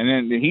Jackson,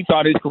 and then he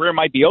thought his career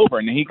might be over,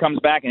 and then he comes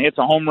back and hits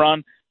a home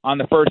run on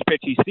the first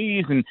pitch he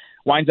sees and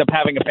winds up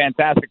having a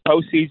fantastic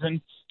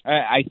postseason.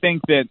 I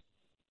think that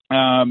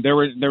there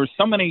were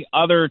so many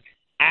other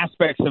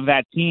aspects of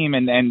that team,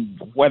 and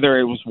whether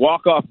it was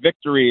walk-off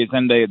victories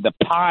and the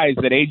pies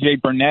that A.J.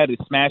 Burnett is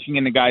smashing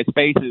into guys'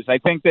 faces. I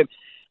think that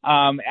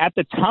at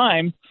the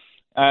time,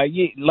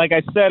 like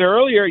I said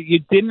earlier, you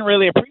didn't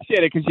really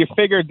appreciate it because you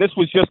figured this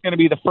was just going to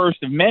be the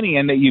first of many,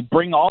 and that you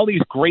bring all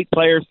these great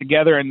players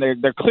together and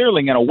they're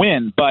clearly going to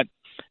win. But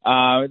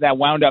that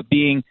wound up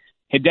being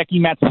Hideki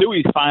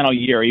Matsui's final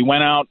year. He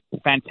went out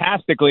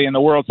fantastically in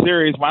the World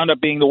Series, wound up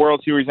being the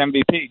World Series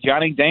MVP.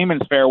 Johnny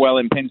Damon's farewell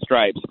in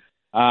pinstripes.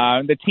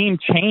 The team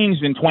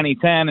changed in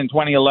 2010 and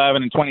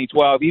 2011 and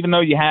 2012, even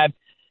though you had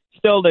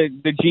still the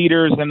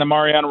Jeters and the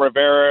Mariano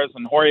Riveras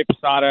and Jorge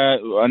Posada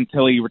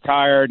until he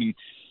retired, and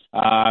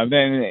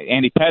then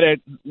Andy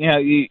Pettit.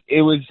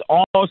 It was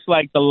almost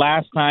like the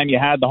last time you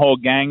had the whole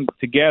gang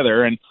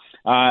together, and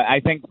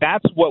I think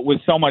that's what was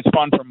so much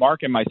fun for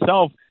Mark and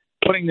myself,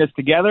 putting this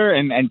together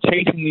and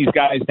chasing these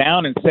guys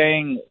down and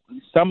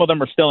some of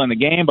them are still in the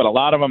game, but a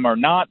lot of them are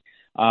not.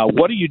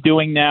 What are you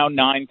doing now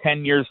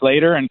 9-10 years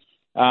later? And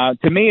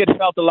to me, it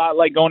felt a lot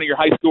like going to your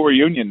high school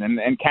reunion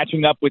and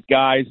catching up with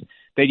guys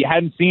that you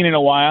hadn't seen in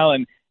a while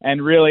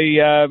and really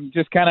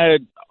just kind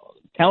of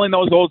telling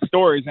those old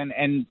stories.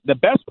 And the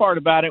best part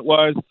about it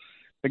was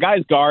the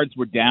guys' guards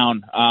were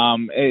down,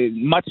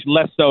 much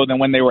less so than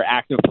when they were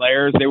active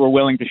players. They were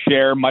willing to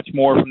share much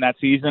more from that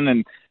season,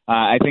 and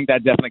I think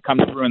that definitely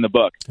comes through in the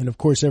book. And, of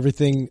course,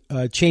 everything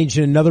changed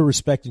in another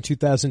respect in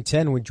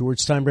 2010 when George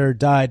Steinbrenner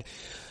died.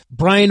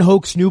 Bryan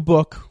Hoch's new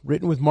book,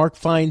 written with Mark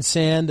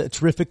Feinsand, a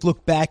terrific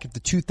look back at the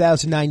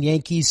 2009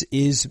 Yankees,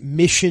 is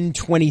Mission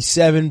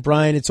 27.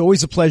 Bryan, it's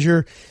always a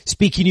pleasure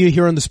speaking to you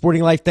here on The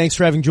Sporting Life. Thanks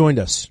for having joined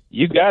us.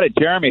 You got it,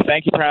 Jeremy.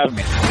 Thank you for having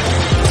me.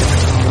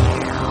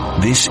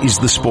 This is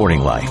The Sporting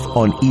Life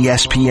on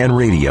ESPN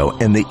Radio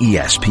and the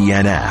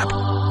ESPN app.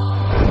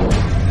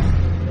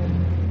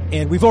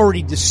 And we've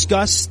already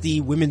discussed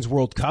the Women's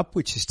World Cup,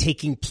 which is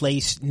taking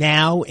place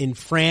now in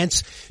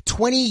France.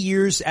 20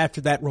 years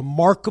after that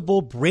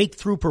remarkable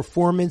breakthrough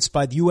performance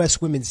by the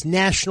U.S. women's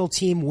national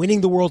team,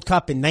 winning the World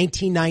Cup in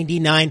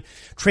 1999,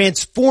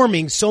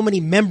 transforming so many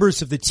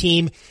members of the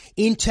team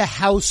into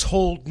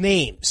household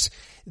names.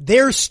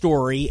 Their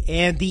story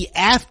and the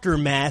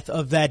aftermath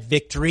of that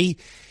victory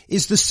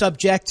is the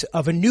subject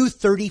of a new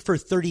 30 for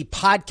 30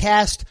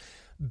 podcast,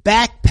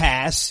 Back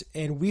Pass,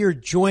 and we are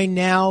joined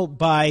now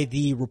by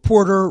the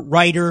reporter,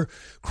 writer,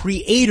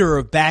 creator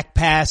of Back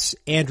Pass,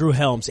 Andrew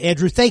Helms.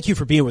 Andrew, thank you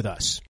for being with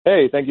us.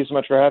 Hey, thank you so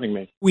much for having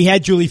me. We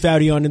had Julie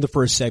Foudy on in the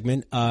first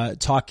segment,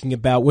 talking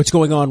about what's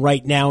going on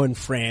right now in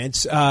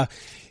France.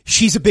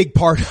 She's a big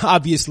part,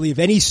 obviously, of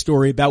any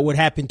story about what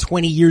happened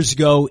 20 years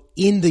ago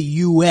in the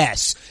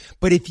U.S.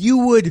 But if you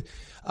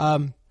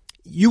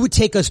would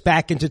take us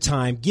back into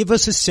time, give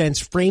us a sense,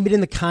 frame it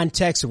in the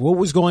context of what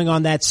was going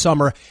on that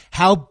summer,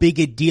 how big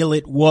a deal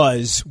it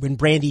was when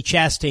Brandi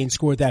Chastain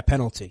scored that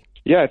penalty.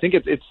 Yeah, I think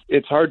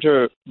it's hard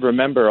to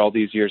remember all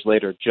these years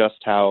later just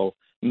how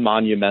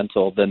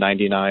monumental the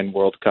 99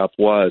 World Cup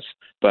was.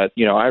 But,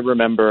 I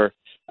remember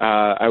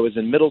I was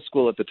in middle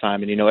school at the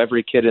time, and,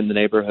 every kid in the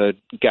neighborhood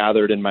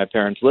gathered in my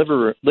parents'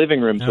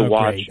 living room to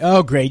watch. Great.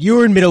 Oh, great. You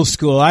were in middle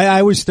school.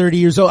 I was 30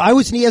 years old. I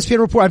was an ESPN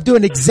reporter. I'm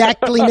doing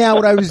exactly now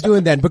what I was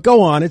doing then. But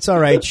go on. It's all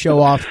right.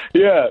 Show off.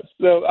 Yeah.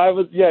 So I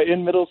was,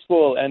 in middle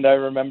school, and I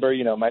remember,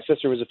 my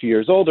sister was a few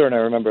years older, and I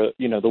remember,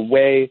 the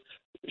way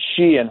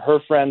she and her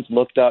friends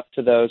looked up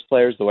to those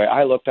players, the way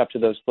I looked up to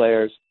those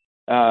players,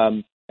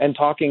 and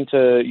talking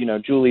to,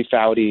 Julie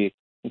Foudy,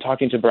 and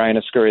talking to Brian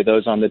Hoch,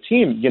 those on the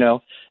team,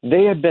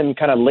 they had been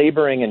kind of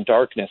laboring in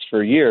darkness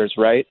for years,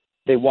 right?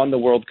 They won the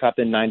World Cup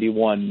in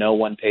 91. No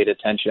one paid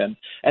attention.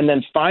 And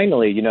then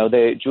finally,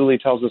 Julie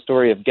tells the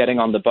story of getting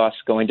on the bus,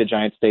 going to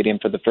Giant Stadium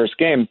for the first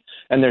game,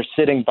 and they're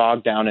sitting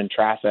bogged down in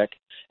traffic.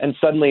 And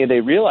suddenly they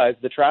realize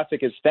the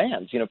traffic is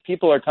fans.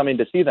 People are coming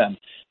to see them.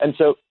 And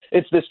so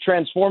it's this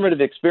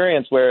transformative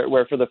experience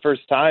where for the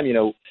first time,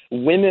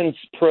 women's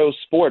pro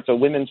sports, a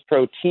women's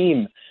pro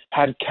team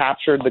had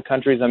captured the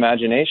country's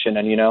imagination.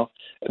 And,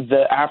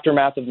 the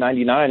aftermath of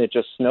 99, it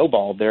just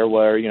snowballed. There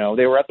were,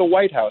 they were at the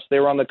White House. They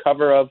were on the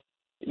cover of,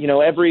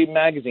 every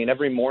magazine,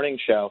 every morning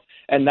show.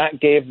 And that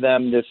gave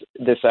them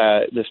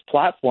this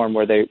platform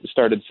where they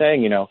started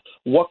saying,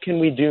 what can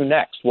we do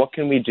next? What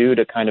can we do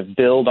to kind of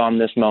build on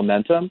this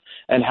momentum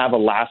and have a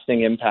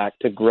lasting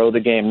impact to grow the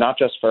game, not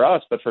just for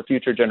us, but for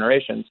future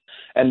generations?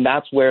 And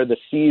that's where the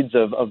seeds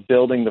of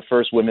building the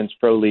first women's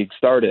pro league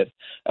started,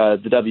 the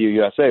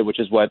WUSA, which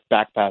is what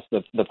Back Pass,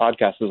 the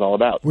podcast, is all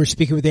about. We're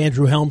speaking with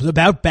Andrew Helms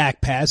about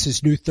Back Pass,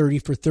 his new 30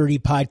 for 30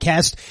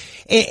 podcast.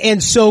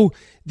 And so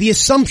the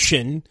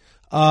assumption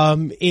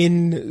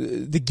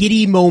in the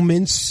giddy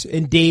moments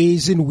and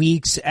days and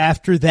weeks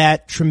after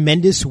that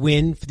tremendous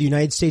win for the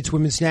United States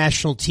women's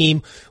national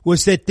team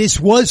was that this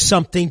was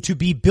something to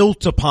be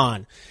built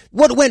upon.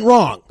 What went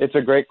wrong? It's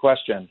a great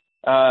question.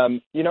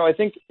 I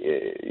think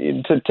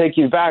to take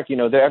you back,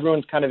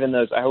 everyone's kind of in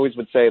those, I always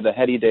would say, the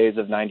heady days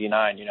of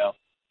 99.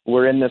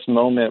 We're in this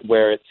moment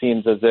where it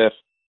seems as if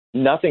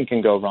nothing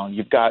can go wrong.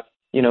 You've got,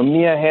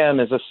 Mia Hamm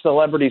is a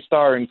celebrity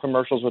star in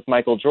commercials with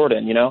Michael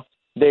Jordan,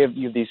 They have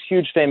these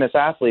huge famous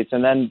athletes,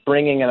 and then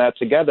bringing that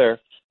together,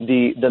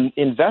 the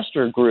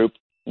investor group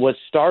was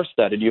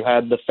star-studded. You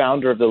had the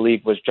founder of the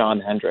league was John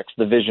Hendricks,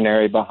 the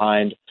visionary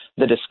behind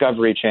the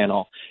Discovery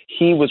Channel.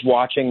 He was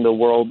watching the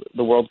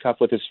World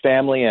Cup with his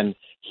family, and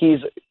he's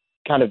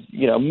kind of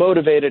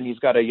motivated. And he's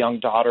got a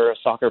young daughter, a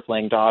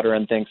soccer-playing daughter,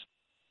 and thinks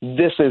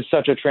this is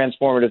such a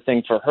transformative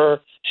thing for her.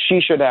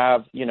 She should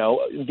have,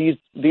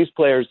 these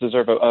players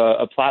deserve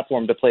a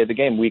platform to play the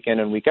game week in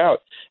and week out.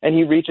 And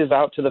he reaches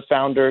out to the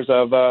founders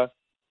of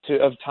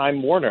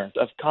Time Warner,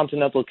 of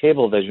Continental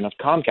Cablevision, of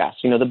Comcast.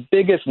 The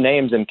biggest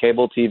names in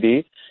cable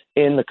TV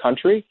in the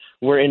country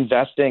were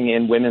investing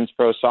in women's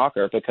pro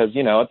soccer because,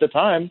 at the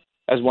time,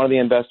 as one of the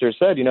investors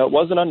said, it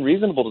wasn't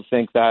unreasonable to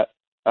think that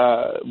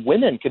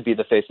women could be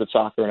the face of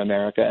soccer in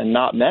America and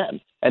not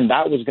men. And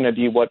that was going to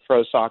be what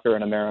pro soccer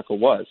in America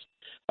was.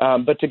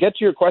 But to get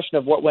to your question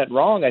of what went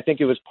wrong, I think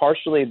it was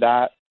partially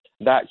that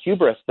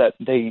hubris that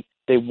they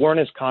they weren't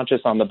as conscious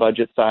on the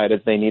budget side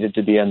as they needed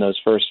to be in those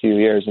first few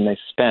years, and they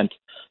spent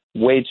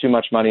way too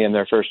much money in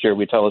their first year.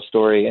 We tell a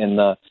story in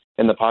the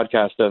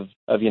podcast of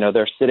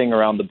they're sitting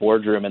around the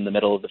boardroom in the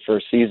middle of the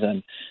first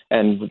season,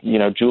 and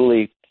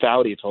Julie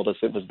Foudy told us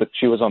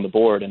she was on the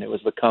board, and it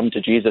was the come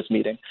to Jesus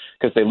meeting,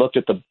 because they looked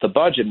at the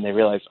budget and they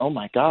realized, oh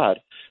my God,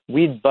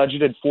 we'd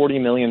budgeted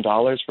 $40 million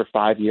for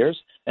 5 years,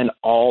 and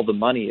all the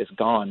money is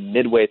gone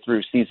midway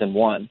through season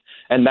one.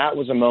 And that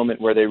was a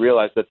moment where they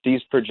realized that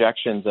these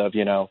projections of,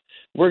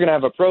 we're going to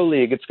have a pro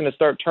league, it's going to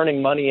start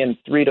turning money in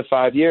 3 to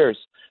 5 years,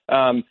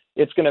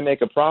 it's going to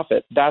make a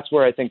profit. That's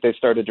where I think they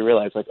started to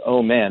realize, like,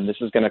 oh man, this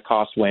is going to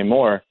cost way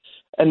more.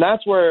 And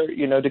that's where,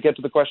 to get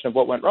to the question of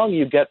what went wrong,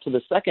 you get to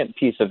the second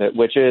piece of it,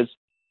 which is,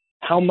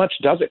 how much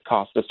does it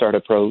cost to start a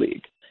pro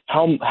league?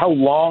 How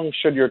long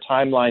should your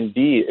timeline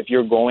be if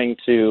you're going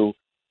to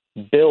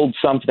build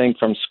something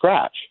from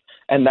scratch?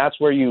 And that's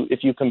where if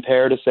you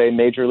compare to, say,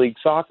 Major League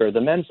Soccer,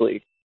 the men's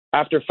league,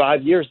 after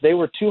 5 years, they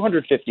were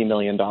 $250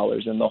 million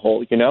in the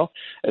hole.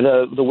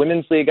 The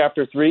women's league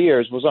after 3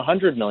 years was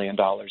 $100 million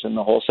in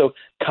the hole. So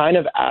kind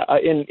of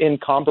in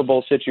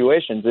comparable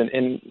situations,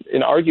 in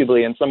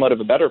arguably in somewhat of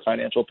a better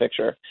financial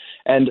picture.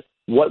 And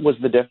what was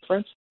the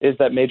difference is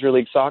that Major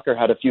League Soccer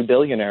had a few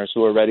billionaires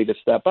who were ready to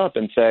step up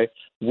and say,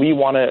 we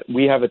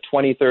have a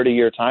 20,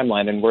 30-year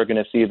timeline, and we're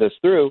going to see this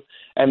through.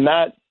 And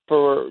that,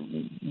 for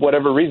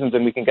whatever reasons,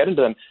 and we can get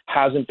into them,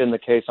 hasn't been the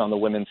case on the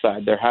women's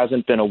side. There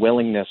hasn't been a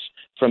willingness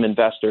from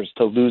investors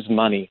to lose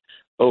money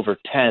over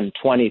 10,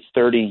 20,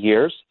 30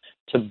 years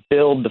to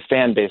build the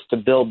fan base, to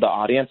build the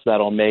audience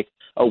that'll make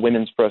a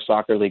women's pro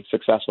soccer league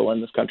successful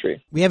in this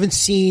country. We haven't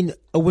seen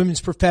a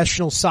women's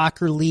professional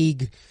soccer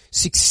league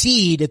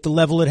succeed at the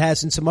level it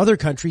has in some other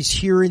countries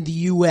here in the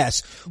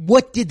U.S.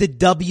 What did the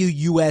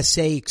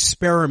WUSA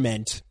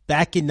experiment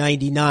back in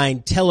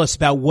 99 tell us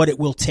about what it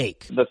will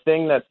take? The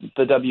thing that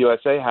the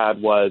WUSA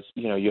had was,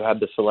 you had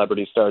the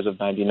celebrity stars of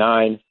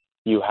 99,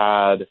 you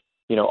had,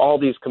 all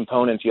these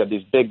components, you had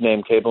these big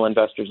name cable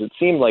investors. It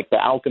seemed like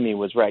the alchemy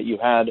was right. You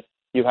had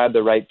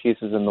the right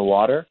pieces in the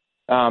water.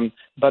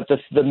 But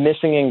the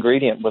missing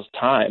ingredient was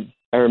time.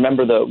 I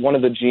remember one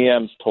of the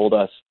GMs told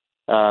us,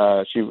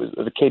 she was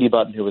Katie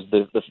Button, who was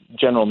the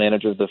general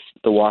manager of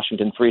the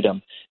Washington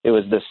Freedom. It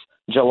was this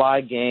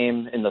July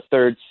game in the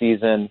third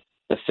season.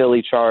 The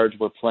Philly Charge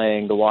were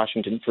playing the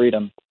Washington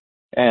Freedom,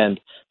 and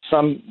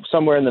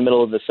somewhere in the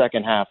middle of the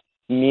second half,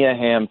 Mia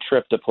Hamm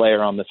tripped a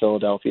player on the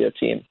Philadelphia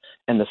team,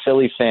 and the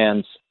Philly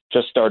fans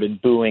just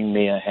started booing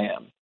Mia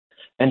Hamm.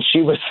 And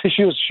she was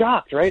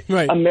shocked, right?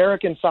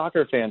 American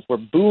soccer fans were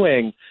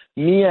booing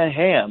Mia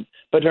Hamm.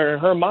 But in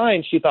her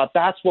mind, she thought,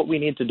 that's what we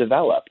need to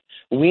develop.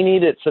 We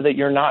need it so that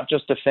you're not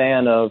just a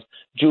fan of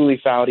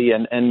Julie Foudy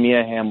and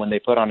Mia Hamm when they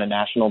put on a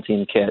national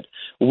team kit.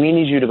 We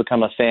need you to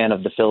become a fan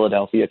of the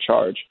Philadelphia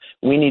Charge.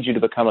 We need you to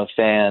become a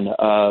fan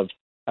of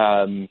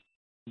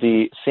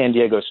the San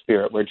Diego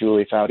Spirit, where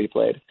Julie Foudy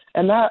played.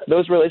 And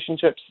those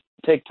relationships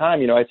take time.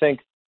 I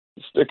think,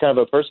 kind of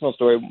a personal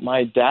story,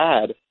 my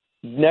dad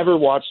never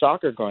watched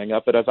soccer growing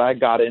up, but as I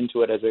got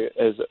into it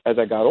as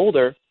I got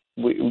older,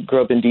 we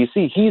grew up in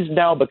D.C. He's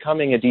now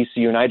becoming a D.C.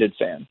 United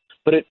fan.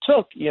 But it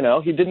took, he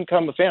didn't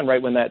become a fan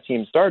right when that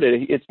team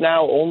started. It's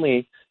now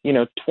only,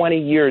 20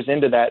 years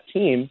into that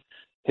team,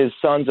 his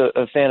son's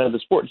a fan of the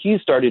sport. He's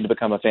starting to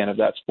become a fan of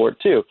that sport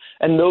too.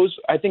 And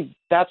I think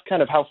that's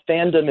kind of how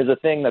fandom is a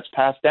thing that's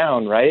passed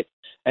down, right?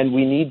 And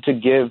we need to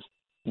give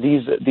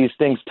these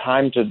things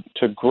time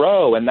to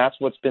grow. And that's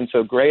what's been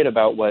so great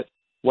about what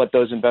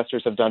those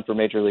investors have done for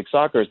Major League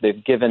Soccer is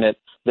they've given it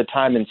the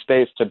time and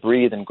space to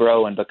breathe and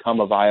grow and become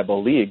a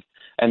viable league.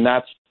 And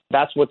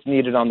that's what's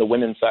needed on the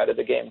women's side of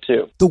the game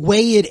too. The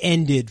way it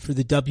ended for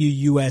the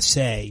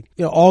WUSA,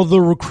 all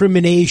the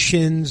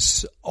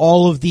recriminations,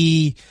 all of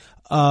the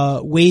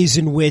ways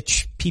in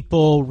which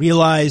people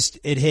realized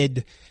it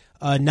had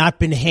not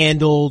been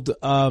handled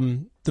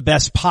the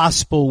best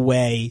possible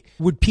way.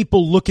 Would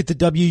people look at the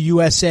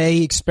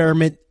WUSA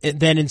experiment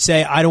then and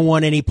say, I don't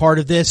want any part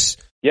of this?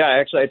 Yeah,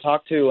 actually, I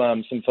talked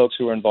to some folks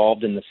who were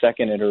involved in the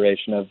second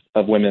iteration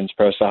of women's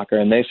pro soccer,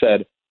 and they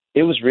said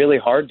it was really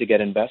hard to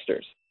get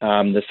investors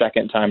the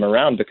second time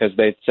around because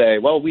they'd say,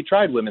 well, we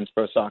tried women's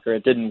pro soccer.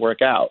 It didn't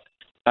work out.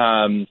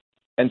 And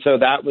so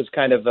that was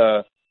kind of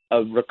a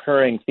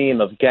recurring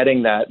theme of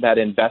getting that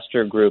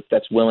investor group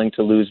that's willing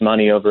to lose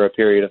money over a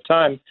period of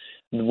time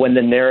when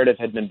the narrative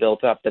had been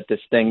built up that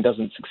this thing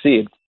doesn't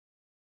succeed.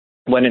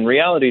 When in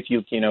reality,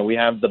 we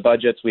have the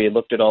budgets, we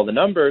looked at all the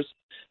numbers.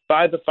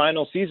 By the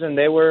final season,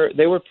 they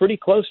were pretty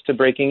close to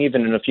breaking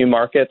even in a few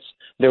markets.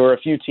 There were a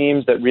few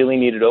teams that really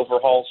needed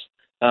overhauls.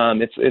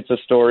 It's a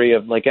story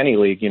of like any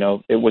league.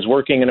 It was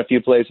working in a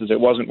few places, it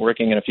wasn't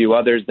working in a few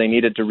others. They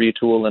needed to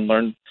retool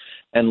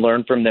and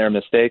learn from their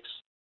mistakes.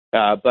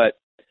 But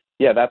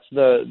yeah, that's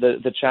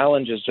the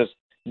challenge. Is just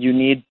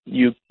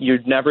you're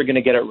never going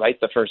to get it right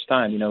the first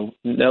time.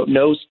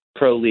 No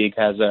pro league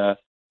has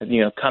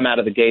come out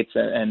of the gates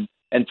and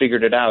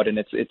figured it out, and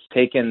it's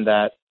taken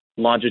that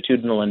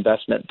longitudinal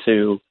investment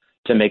to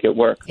make it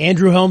work.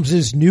 Andrew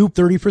Helms' new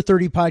 30 for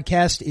 30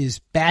 podcast is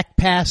Back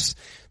Pass,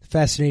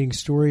 fascinating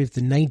story of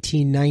the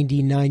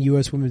 1999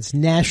 U.S. Women's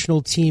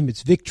National Team,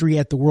 its victory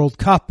at the World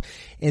Cup,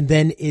 and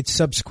then its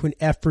subsequent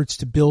efforts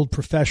to build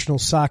professional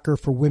soccer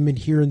for women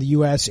here in the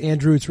U.S.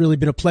 Andrew, it's really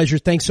been a pleasure.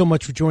 Thanks so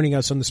much for joining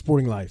us on The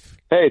Sporting Life.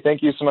 Hey,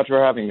 thank you so much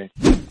for having me.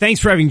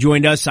 Thanks for having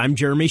joined us. I'm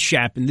Jeremy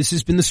Schaap, and this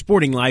has been The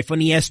Sporting Life on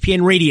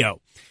ESPN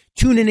Radio.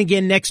 Tune in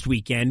again next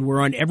weekend.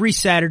 We're on every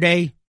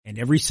Saturday and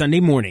every Sunday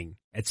morning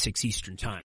at 6 Eastern Time.